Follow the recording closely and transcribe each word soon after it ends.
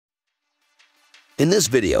In this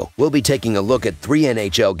video, we'll be taking a look at 3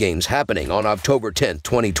 NHL games happening on October 10th,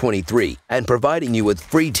 2023, and providing you with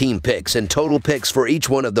free team picks and total picks for each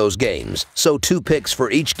one of those games. So 2 picks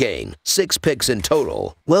for each game, 6 picks in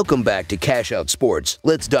total. Welcome back to Cash Out Sports.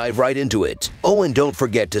 Let's dive right into it. Oh, and don't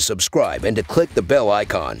forget to subscribe and to click the bell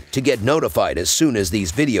icon to get notified as soon as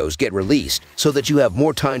these videos get released, so that you have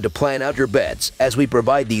more time to plan out your bets as we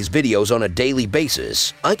provide these videos on a daily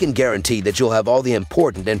basis. I can guarantee that you'll have all the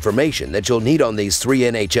important information that you'll need on these 3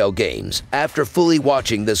 NHL games after fully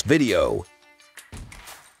watching this video.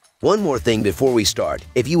 One more thing before we start: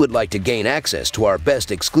 if you would like to gain access to our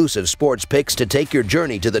best exclusive sports picks to take your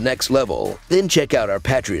journey to the next level, then check out our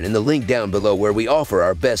Patreon in the link down below, where we offer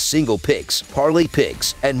our best single picks, parlay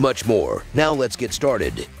picks, and much more. Now let's get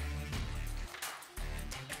started.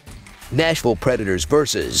 Nashville Predators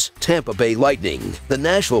versus Tampa Bay Lightning. The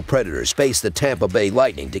Nashville Predators face the Tampa Bay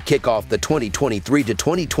Lightning to kick off the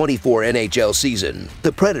 2023-2024 NHL season.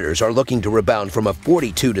 The Predators are looking to rebound from a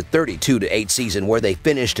 42-32-8 season where they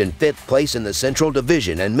finished in 5th place in the Central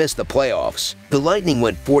Division and missed the playoffs. The Lightning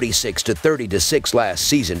went 46-30-6 last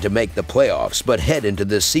season to make the playoffs, but head into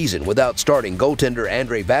this season without starting goaltender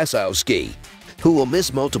Andrei Vasilevskiy, who will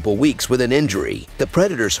miss multiple weeks with an injury. The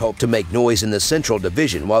Predators hope to make noise in the Central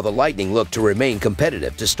Division, while the Lightning look to remain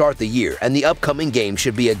competitive to start the year, and the upcoming game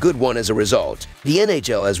should be a good one as a result. The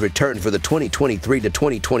NHL has returned for the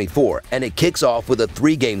 2023-2024, and it kicks off with a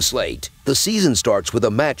 3-game slate. The season starts with a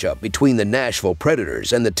matchup between the Nashville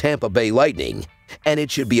Predators and the Tampa Bay Lightning, and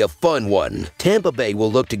it should be a fun one. Tampa Bay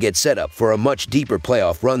will look to get set up for a much deeper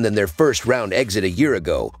playoff run than their first-round exit a year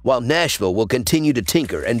ago, while Nashville will continue to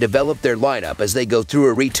tinker and develop their lineup as they go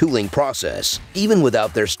through a retooling process. Even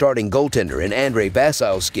without their starting goaltender in Andrei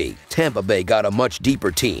Vasilevskiy, Tampa Bay got a much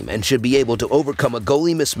deeper team and should be able to overcome a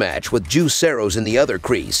goalie mismatch with Juuse Saros in the other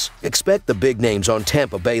crease. Expect the big names on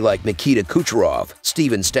Tampa Bay like Nikita Kucherov,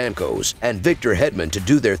 Steven Stamkos, and Victor Hedman to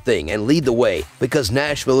do their thing and lead the way, because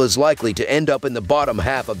Nashville is likely to end up in the bottom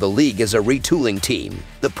half of the league as a retooling team.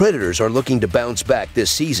 The Predators are looking to bounce back this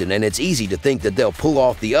season, and it's easy to think that they'll pull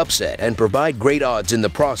off the upset and provide great odds in the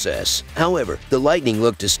process. However, the Lightning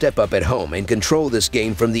look to step up at home and control this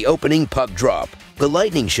game from the opening puck drop. The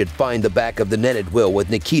Lightning should find the back of the net at will,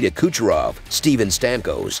 with Nikita Kucherov, Steven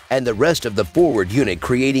Stamkos, and the rest of the forward unit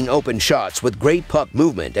creating open shots with great puck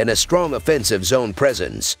movement and a strong offensive zone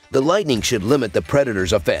presence. The Lightning should limit the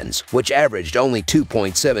Predators' offense, which averaged only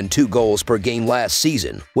 2.72 goals per game last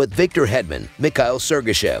season, with Victor Hedman, Mikhail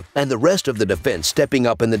Sergachev, and the rest of the defense stepping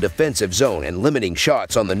up in the defensive zone and limiting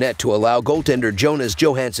shots on the net to allow goaltender Jonas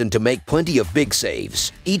Johansson to make plenty of big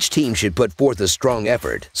saves. Each team should put forth a strong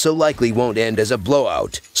effort, so likely won't end as a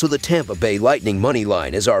blowout. So the Tampa Bay Lightning money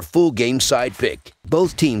line is our full game side pick.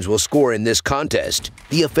 Both teams will score in this contest.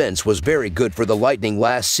 The offense was very good for the Lightning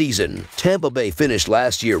last season. Tampa Bay finished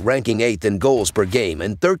last year ranking 8th in goals per game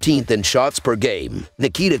and 13th in shots per game.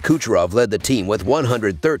 Nikita Kucherov led the team with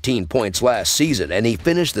 113 points last season, and he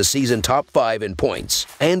finished the season top 5 in points.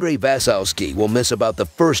 Andrei Vasilevskiy will miss about the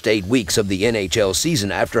first 8 weeks of the NHL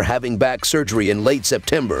season after having back surgery in late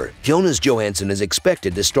September. Jonas Johansson is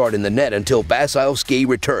expected to start in the net until Vasilevskiy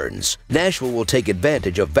returns. Nashville will take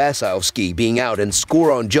advantage of Vasilevskiy being out and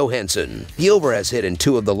score on Johansson. The over has hit in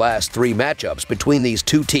 2 of the last 3 matchups between these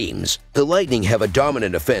two teams. The Lightning have a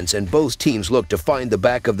dominant offense, and both teams look to find the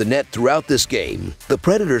back of the net throughout this game. The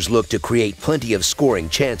Predators look to create plenty of scoring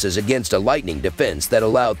chances against a Lightning defense that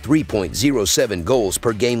allowed 3.07 goals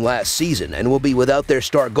per game last season and will be without their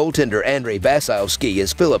star goaltender Andrei Vasilevskiy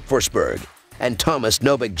as Philip Forsberg and Thomas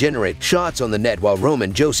Novak generate shots on the net, while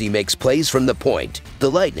Roman Josi makes plays from the point.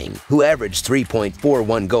 The Lightning, who averaged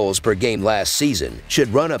 3.41 goals per game last season,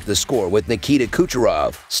 should run up the score with Nikita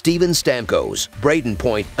Kucherov, Steven Stamkos, Braden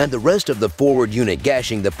Point, and the rest of the forward unit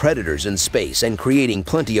gashing the Predators in space and creating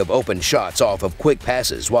plenty of open shots off of quick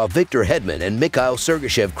passes, while Victor Hedman and Mikhail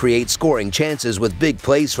Sergachev create scoring chances with big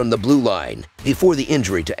plays from the blue line. Before the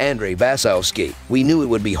injury to Andrei Vasilevskiy, we knew it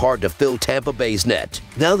would be hard to fill Tampa Bay's net.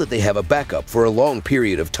 Now that they have a backup for a long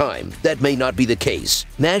period of time, that may not be the case.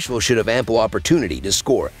 Nashville should have ample opportunity to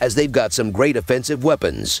score, as they've got some great offensive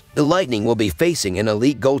weapons. The Lightning will be facing an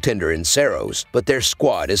elite goaltender in Saros, but their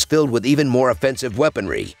squad is filled with even more offensive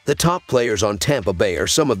weaponry. The top players on Tampa Bay are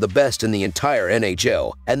some of the best in the entire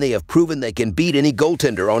NHL, and they have proven they can beat any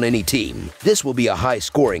goaltender on any team. This will be a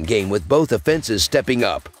high-scoring game with both offenses stepping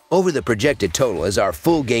up. Over the projected total is our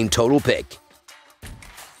full game total pick.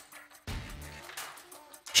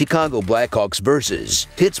 Chicago Blackhawks versus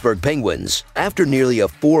Pittsburgh Penguins. After nearly a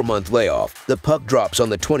 4-month layoff, the puck drops on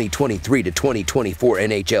the 2023 to 2024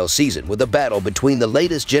 NHL season with a battle between the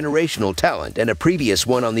latest generational talent and a previous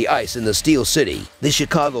one on the ice in the Steel City. The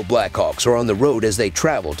Chicago Blackhawks are on the road as they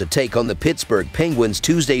travel to take on the Pittsburgh Penguins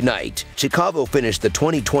Tuesday night. Chicago finished the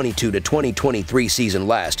 2022 to 2023 season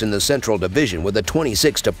last in the Central Division with a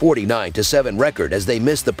 26-49-7 record as they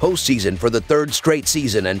missed the postseason for the third straight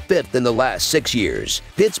season and fifth in the last 6 years.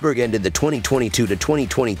 Pittsburgh ended the 2022 to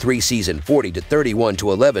 2023 season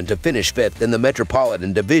 40-31-11 to finish fifth in the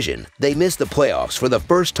Metropolitan Division. They missed the playoffs for the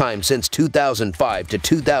first time since 2005 to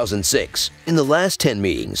 2006. In the last 10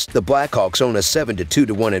 meetings, the Blackhawks own a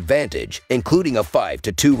 7-2-1 advantage, including a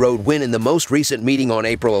 5-2 road win in the most recent meeting on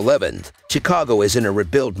April 11th. Chicago is in a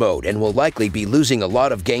rebuild mode and will likely be losing a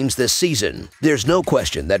lot of games this season. There's no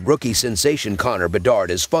question that rookie sensation Connor Bedard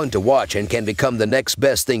is fun to watch and can become the next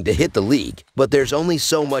best thing to hit the league, but there's only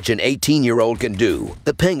so much an 18-year-old can do.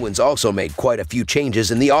 The Penguins also made quite a few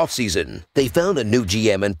changes in the offseason. They found a new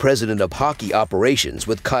GM and president of hockey operations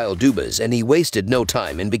with Kyle Dubas, and he wasted no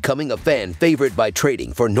time in becoming a fan favorite by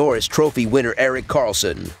trading for Norris Trophy winner Erik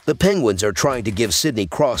Karlsson. The Penguins are trying to give Sidney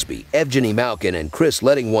Crosby, Evgeny Malkin, and Chris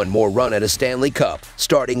Letting one more run at a Stanley Cup,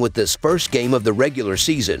 starting with this first game of the regular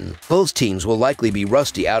season. Both teams will likely be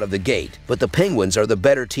rusty out of the gate, but the Penguins are the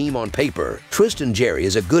better team on paper. Tristan Jarry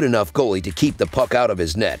is a good enough goalie to keep the puck out of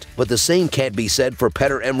his net, but the same can't be said for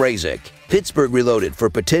Petr Mrazek. Pittsburgh reloaded for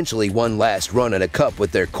potentially one last run at a cup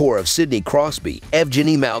with their core of Sidney Crosby,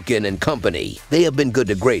 Evgeny Malkin, and company. They have been good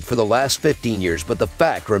to great for the last 15 years, but the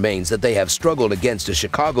fact remains that they have struggled against a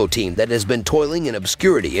Chicago team that has been toiling in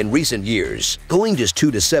obscurity in recent years. Going just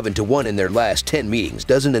 2-7-1 in their last 10 meetings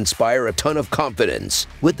doesn't inspire a ton of confidence.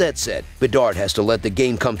 With that said, Bedard has to let the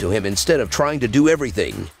game come to him instead of trying to do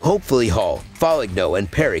everything. Hopefully Hall, Foligno, and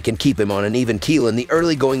Perry can keep him on an even keel in the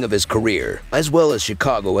early going of his career. As well as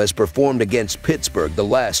Chicago has performed against Pittsburgh the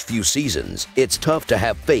last few seasons, it's tough to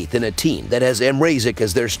have faith in a team that has Mrazek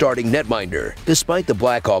as their starting netminder. Despite the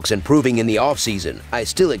Blackhawks improving in the offseason, I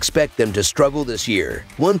still expect them to struggle this year.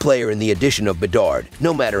 One player in the addition of Bedard,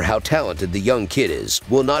 no matter how talented the young kid is,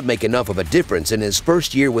 will not make enough of a difference in his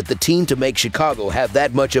first year with the team to make Chicago have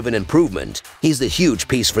that much of an improvement. He's the huge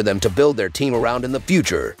piece for them to build their team around in the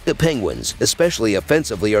future. The Penguins, especially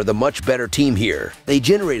offensively, are the much better team here. They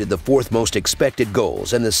generated the fourth most expected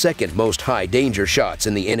goals and the second most high-danger shots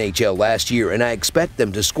in the NHL last year, and I expect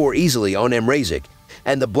them to score easily on Mrazek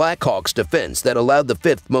and the Blackhawks defense that allowed the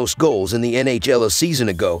fifth most goals in the NHL a season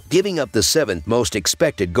ago, giving up the seventh most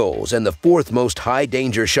expected goals and the fourth most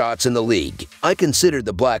high-danger shots in the league. I consider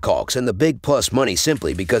the Blackhawks and the big plus money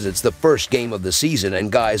simply because it's the first game of the season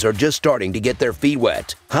and guys are just starting to get their feet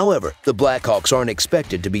wet. However, the Blackhawks aren't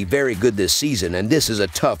expected to be very good this season, and this is a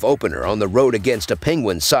tough opener on the road against a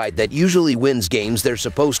Penguins side that usually wins games they're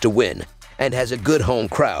supposed to win and has a good home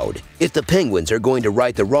crowd. If the Penguins are going to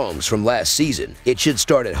right the wrongs from last season, it should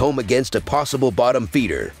start at home against a possible bottom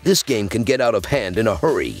feeder. This game can get out of hand in a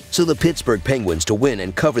hurry, so the Pittsburgh Penguins to win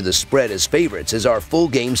and cover the spread as favorites is our full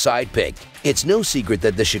game side pick. It's no secret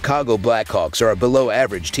that the Chicago Blackhawks are a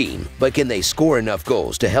below-average team, but can they score enough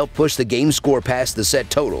goals to help push the game score past the set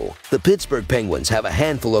total? The Pittsburgh Penguins have a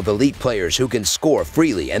handful of elite players who can score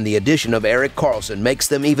freely, and the addition of Erik Karlsson makes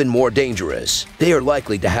them even more dangerous. They are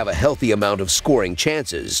likely to have a healthy amount of scoring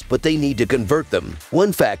chances, but they need to convert them.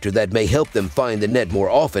 One factor that may help them find the net more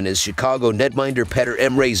often is Chicago netminder Petr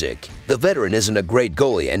Mrazek. The veteran isn't a great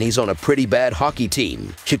goalie, and he's on a pretty bad hockey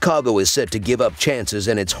team. Chicago is set to give up chances,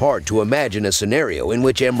 and it's hard to imagine a scenario in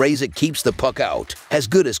which Mrazek keeps the puck out. As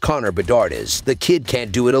good as Connor Bedard is, the kid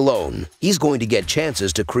can't do it alone. He's going to get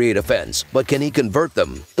chances to create offense, but can he convert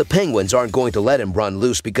them? The Penguins aren't going to let him run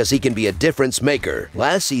loose because he can be a difference maker.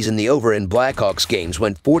 Last season, the over in Blackhawks games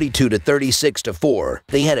went 42-36-4.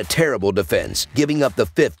 They had a terrible defense, giving up the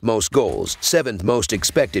fifth most goals, seventh most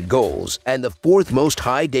expected goals, and the fourth most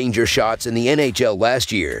high-danger shots in the NHL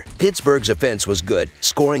last year. Pittsburgh's offense was good,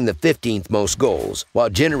 scoring the 15th most goals, while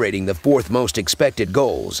generating the fourth most expected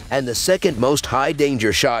goals and the second most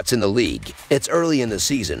high-danger shots in the league. It's early in the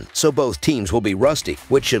season, so both teams will be rusty,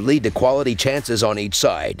 which should lead to quality chances on each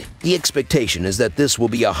side. The expectation is that this will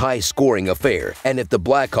be a high-scoring affair, and if the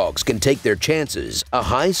Blackhawks can take their chances, a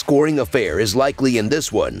high-scoring affair is likely in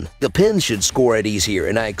this one. The Pens should score at ease here,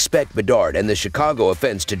 and I expect Bedard and the Chicago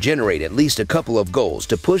offense to generate at least a couple of goals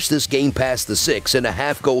to push this game past the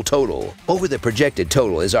 6.5 goal total. Over the projected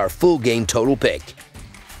total is our full game total pick.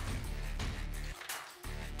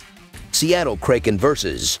 Seattle Kraken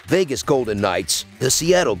versus Vegas Golden Knights. The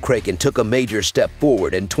Seattle Kraken took a major step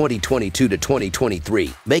forward in 2022 to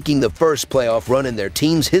 2023, making the first playoff run in their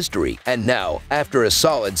team's history. And now, after a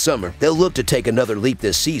solid summer, they'll look to take another leap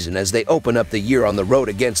this season as they open up the year on the road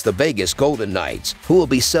against the Vegas Golden Knights, who will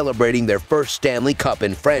be celebrating their first Stanley Cup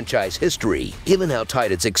in franchise history. Given how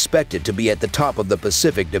tight it's expected to be at the top of the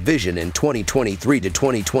Pacific Division in 2023 to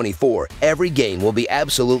 2024, every game will be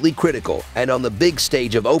absolutely critical. And on the big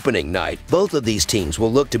stage of opening night, both of these teams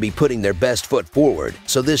will look to be putting their best foot forward.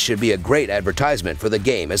 So this should be a great advertisement for the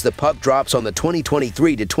game as the puck drops on the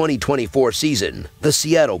 2023 to 2024 season. The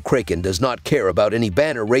Seattle Kraken does not care about any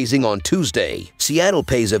banner raising on Tuesday. Seattle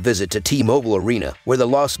pays a visit to T-Mobile Arena, where the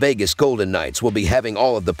Las Vegas Golden Knights will be having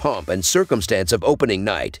all of the pomp and circumstance of opening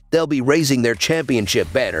night. They'll be raising their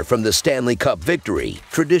championship banner from the Stanley Cup victory.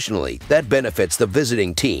 Traditionally, that benefits the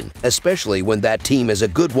visiting team, especially when that team is a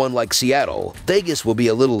good one like Seattle. Vegas will be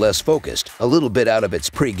a little less focused, a little bit out of its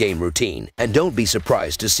pre-game routine, and don't be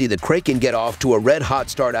surprised to see the Kraken get off to a red-hot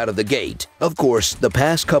start out of the gate. Of course, the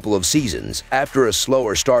past couple of seasons, after a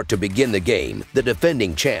slower start to begin the game, the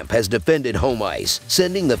defending champ has defended home ice,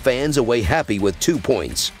 sending the fans away happy with 2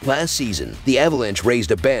 points. Last season, the Avalanche raised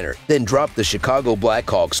a banner, then dropped the Chicago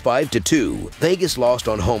Blackhawks 5-2. Vegas lost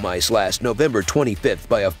on home ice last November 25th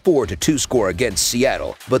by a 4-2 score against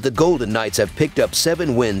Seattle, but the Golden Knights have picked up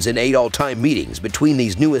 7 wins in 8 all-time meetings between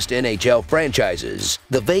these newest NHL franchises.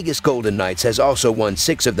 The Vegas Golden Knights has also won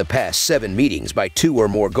 6 of the past 7 meetings by 2 or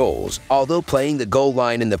more goals, although playing the goal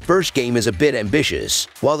line in the first game is a bit ambitious.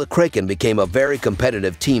 While the Kraken became a very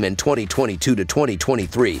competitive team in 2022 to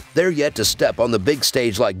 2023, they're yet to step on the big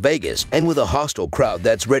stage like Vegas, and with a hostile crowd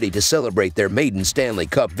that's ready to celebrate their maiden Stanley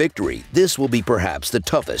Cup victory, this will be perhaps the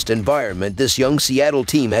toughest environment this young Seattle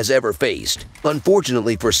team has ever faced.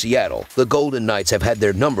 Unfortunately for Seattle, the Golden Knights have had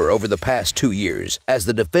their number over the past 2 years, as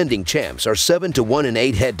the defending champs are 7-1 in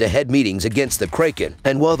 8 head-to-head meetings against the Kraken,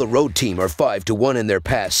 and while the road team are 5-1 in their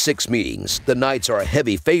past 6 meetings, the Knights are a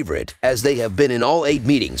heavy favorite, as they have been in all 8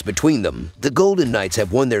 meetings between them. The Golden Knights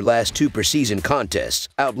have won their last 2 preseason contests,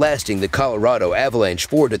 outlasting the Colorado Avalanche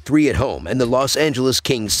 4-3 at home and the Los Angeles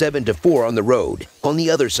Kings 7-4 on the road. On the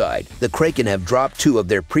other side, the Kraken have dropped 2 of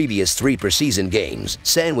their previous 3 preseason games,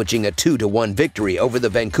 sandwiching a 2-1 victory over the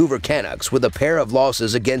Vancouver Canucks with a pair of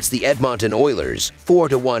losses against the Edmonton Oilers,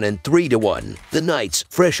 4-1 and 3-1. The Knights,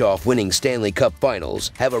 fresh off winning Stanley Cup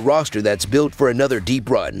Finals, have a roster that's built for another deep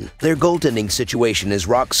run. Their goaltending situation is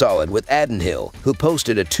rock solid with Addenhill, who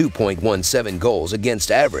posted a 2.17 goals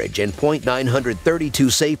against average and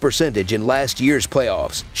 .932 save percentage in last year's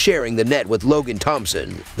playoffs, sharing the net with Logan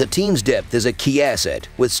Thompson. The team's depth is a key asset,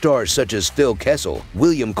 with stars such as Phil Kessel,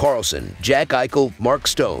 William Karlsson, Jack Eichel, Mark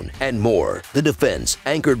Stone, and more. The defense,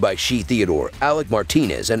 anchored by Shea Theodore, Alec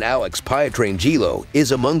Martinez, and Alex Pietrangelo,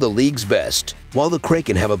 is among the league's best. While the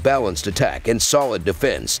Kraken have a balanced attack and solid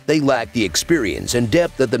defense, they lack the experience and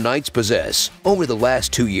depth that the Knights possess. Over the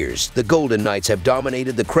last 2 years, the Golden Knights have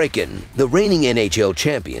dominated the Kraken. The reigning NHL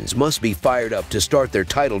champions must be fired up to start their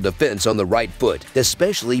title defense on the right foot,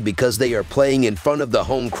 especially because they are playing in front of the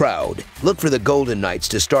home crowd. Look for the Golden Knights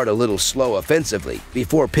to start a little slow offensively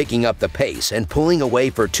before picking up the pace and pulling away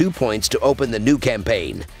for 2 points to open the new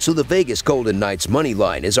campaign. So the Vegas Golden Knights money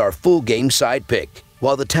line is our full game side pick.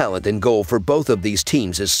 While the talent and goal for both of these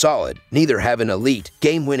teams is solid, neither have an elite,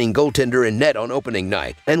 game-winning goaltender in net on opening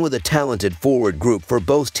night, and with a talented forward group for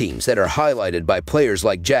both teams that are highlighted by players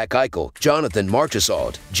like Jack Eichel, Jonathan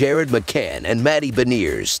Marchessault, Jared McCann, and Matty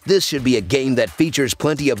Beniers, this should be a game that features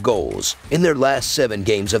plenty of goals. In their last 7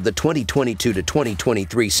 games of the 2022 to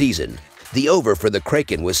 2023 season, the over for the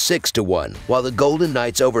Kraken was 6-1, while the Golden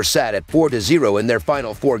Knights over sat at 4-0 in their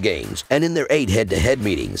final 4 games, and in their 8 head-to-head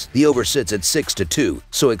meetings, the over sits at 6-2,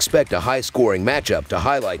 so expect a high-scoring matchup to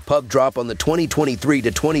highlight puck drop on the 2023 to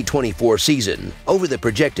 2024 season. Over the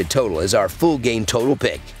projected total is our full game total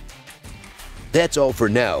pick. That's all for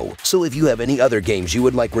now, so if you have any other games you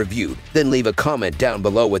would like reviewed, then leave a comment down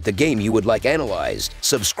below with the game you would like analyzed.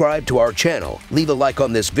 Subscribe to our channel, leave a like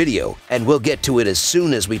on this video, and we'll get to it as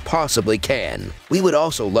soon as we possibly can. We would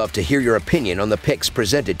also love to hear your opinion on the picks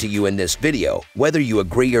presented to you in this video, whether you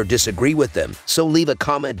agree or disagree with them, so leave a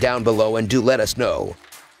comment down below and do let us know.